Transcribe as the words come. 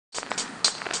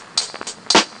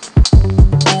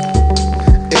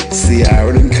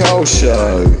Cole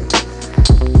Show.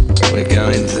 We're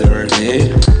going to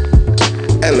review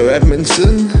Hello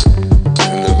Edmondson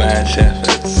and the Bad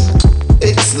Shepherds.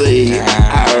 It's the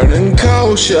Arran and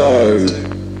Cole Show.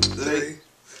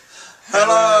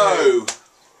 Hello!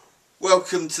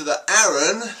 Welcome to the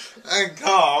Arran And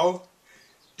Cole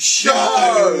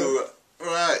Show!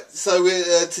 Right, so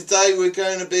today we're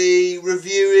going to be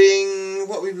reviewing...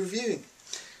 What are we reviewing?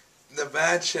 The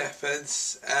Bad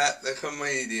Shepherds at the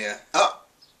Komedia. Oh,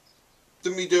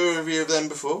 didn't we do a review of them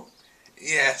before?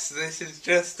 Yes, this is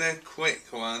just a quick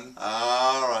one.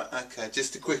 Alright, okay,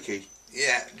 just a quickie.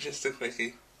 Yeah, just a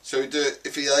quickie. So we do it,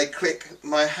 if they click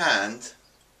my hand,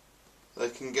 they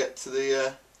can get to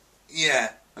the...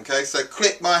 Yeah. Okay, so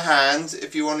click my hand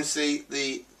if you want to see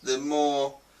the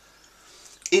more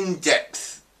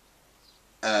in-depth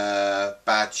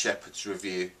Bad Shepherds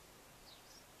review.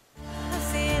 I've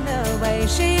seen the way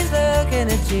she's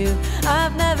looking at you.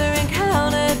 I've never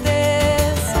encountered this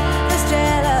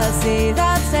jealousy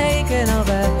that's taken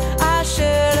over. I should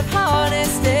have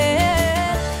harnessed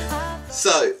it.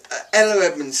 So, Ella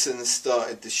Edmondson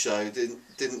started the show,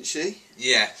 didn't she?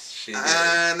 Yes, she did.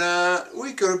 And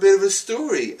we got a bit of a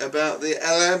story about the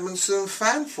Ella Edmondson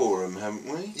Fan forum, haven't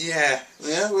we? Yeah.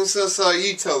 Yeah, well, so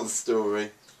you tell the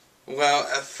story. Well,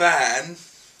 a fan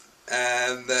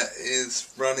that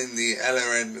is running the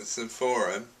Ella Edmondson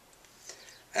forum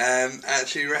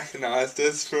actually recognised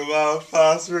us from our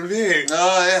past review.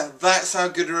 Oh yeah, that's how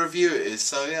good a review it is.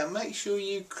 So yeah, make sure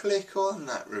you click on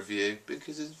that review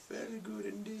because it's very good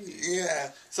indeed.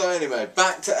 Yeah. So anyway,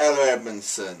 back to Ella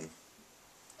Edmondson.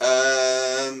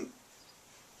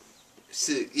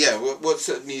 So yeah, what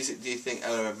sort of music do you think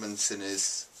Ella Edmondson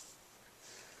is?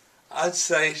 I'd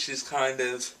say she's kind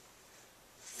of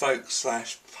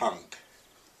folk/punk.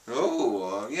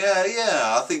 Oh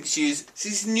yeah, I think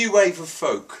she's new wave of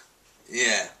folk.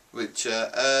 Yeah. Which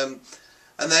and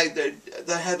they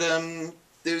had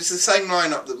there was the same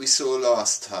lineup that we saw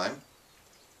last time,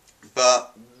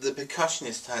 but the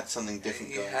percussionist had something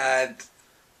different. He going. had,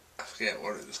 I forget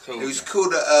what it was called. It was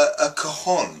called a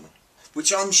cajon,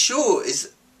 which I'm sure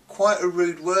is quite a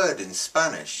rude word in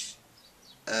Spanish.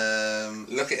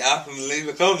 Look it up and leave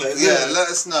a comment. Yeah, let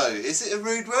us know. Is it a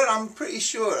rude word? I'm pretty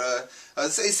sure.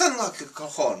 It sounds like a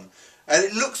cajon, and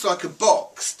it looks like a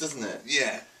box, doesn't it?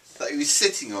 Yeah. That he was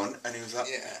sitting on, and he was like...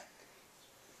 Yeah.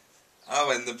 Oh,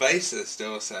 and the bassist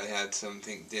also had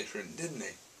something different, didn't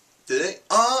he? Did he?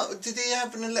 Oh, did he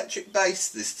have an electric bass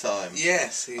this time?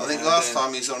 Yes. I think last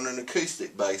time he was on an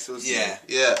acoustic bass, wasn't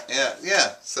he?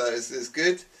 Yeah. So it's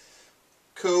good.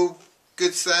 Cool.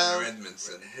 Good sound.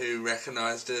 Edmondson, who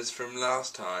recognised us from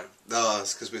last time. Oh,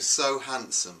 it's because we're so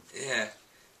handsome. Yeah.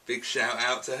 Big shout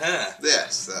out to her.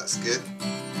 Yes, that's good.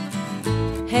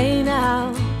 Hey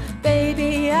now,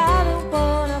 baby, I don't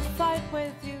wanna fight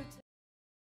with you.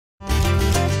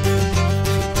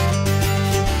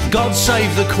 God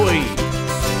save the Queen.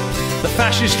 The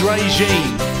fascist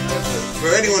regime.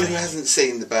 For anyone who hasn't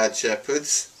seen The Bad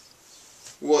Shepherds,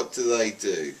 what do they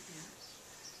do?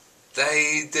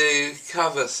 They do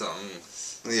cover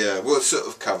songs. Yeah, what sort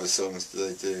of cover songs do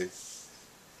they do?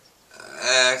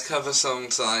 Cover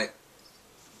songs like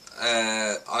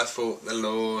I Fought the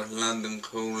Law, London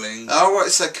Calling. Oh,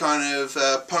 right, so kind of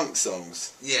punk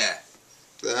songs. Yeah.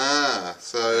 Ah,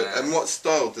 so and what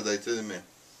style do they do them in?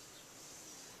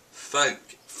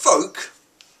 Folk. Folk?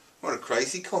 What a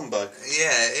crazy combo.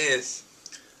 Yeah, it is.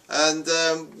 And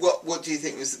what do you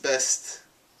think was the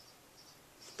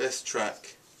best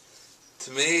track? To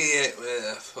me,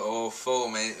 for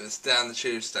me, it was Down the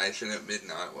Tube Station at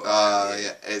Midnight.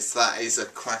 Yeah, that is a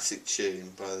classic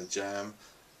tune by the Jam.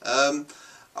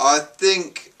 I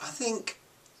think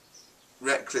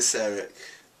Reckless Eric.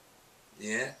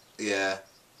 Yeah. Yeah.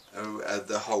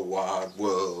 The Whole Wide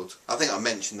World. I think I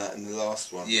mentioned that in the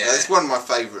last one. Yeah. It's one of my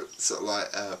favourite sort of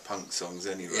like punk songs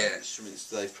anyway. Yeah. Instruments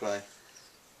do they play?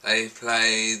 They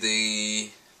play the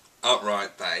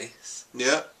upright bass.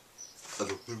 Yeah.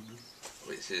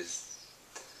 Which is,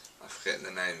 I forget the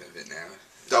name of it now.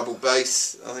 Double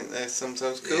bass, I think they're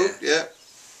sometimes called. Yeah.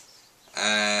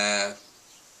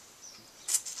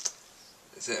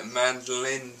 Is it a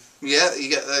mandolin? Yeah,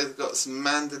 they've got some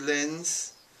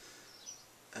mandolins.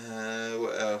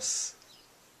 What else?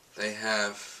 They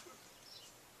have,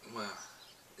 well,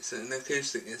 is it an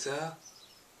acoustic guitar?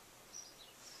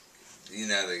 You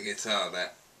know the guitar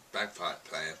that bagpipe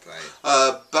player played.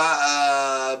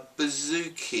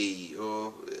 Bouzouki,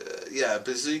 or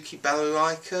bouzouki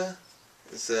balalaika.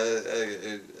 It's a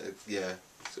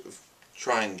sort of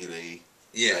triangular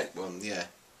Yeah. one. Yeah.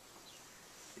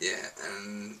 Yeah,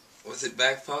 and Was it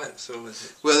bagpipes or was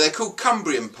it? Well, they're called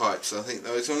Cumbrian pipes, I think,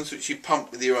 those ones which you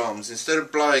pump with your arms. Instead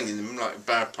of blowing in them like a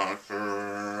bagpipe,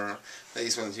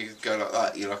 these ones you could go like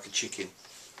that, you're like a chicken.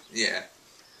 Yeah.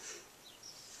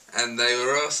 And they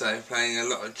were also playing a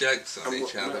lot of jokes on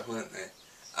each other, weren't they?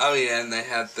 Oh yeah, and they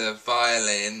had the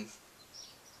violin,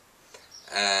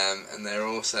 and they were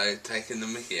also taking the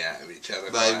mickey out of each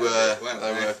other. They were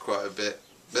quite a bit.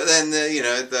 But then, you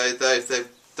know, they've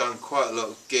done quite a lot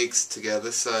of gigs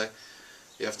together, so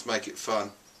you have to make it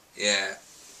fun. Yeah.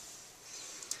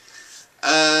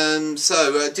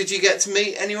 So, did you get to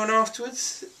meet anyone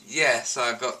afterwards? Yes,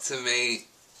 I got to meet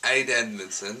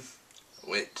Edmondson,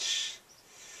 which,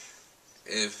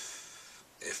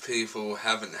 if people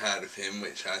haven't heard of him,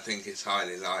 which I think is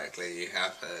highly likely you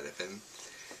have heard of him,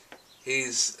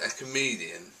 he's a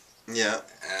comedian. Yeah.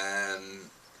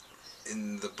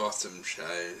 In the bottom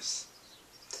shows.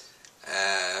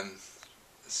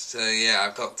 So yeah,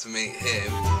 I got to meet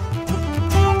him.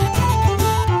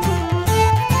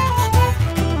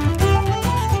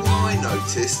 What I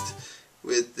noticed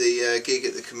with the gig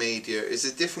at the Komedia is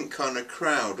a different kind of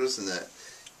crowd, wasn't it?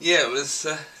 Yeah, it was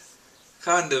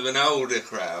kind of an older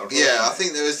crowd. Yeah, I wasn't it?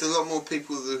 think there was a lot more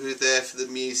people who were there for the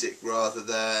music rather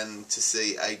than to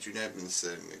see Adrian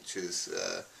Edmondson, which is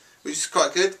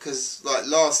quite good, because like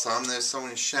last time there was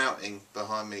someone shouting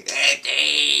behind me,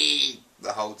 Eddie,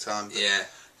 the whole time. Yeah.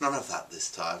 None of that this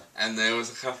time. And there was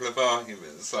a couple of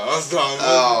arguments last time.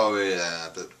 Oh yeah,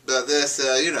 but there's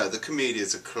you know, the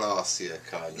Comedia's a classier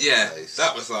kind of place.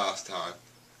 That was last time.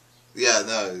 Yeah,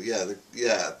 no,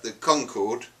 the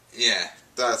Concord. Yeah.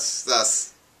 That's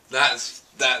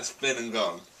been and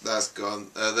gone. That's gone.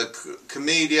 The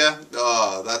Komedia,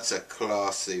 that's a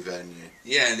classy venue.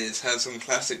 Yeah, and it's had some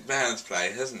classic bands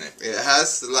play, hasn't it? It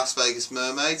has. The Las Vegas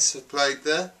Mermaids have played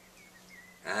there.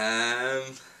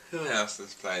 Who else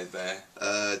has played there?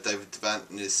 David Devant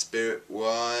and his Spirit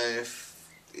Wife.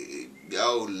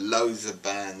 Loads of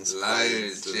bands.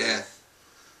 Loads, played yeah. there.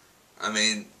 I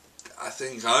mean, I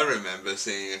think I remember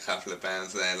seeing a couple of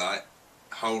bands there, like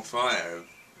Hold Fire, a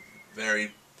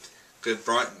very good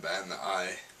Brighton band that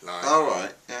I like. Oh,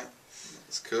 right, yeah.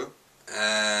 That's cool.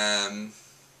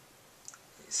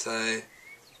 So,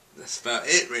 that's about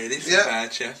it really for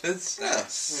Bad Shepherds. Yeah,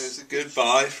 That's it was a good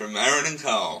goodbye from Arran and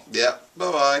Carl. Yeah,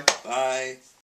 bye-bye. Bye.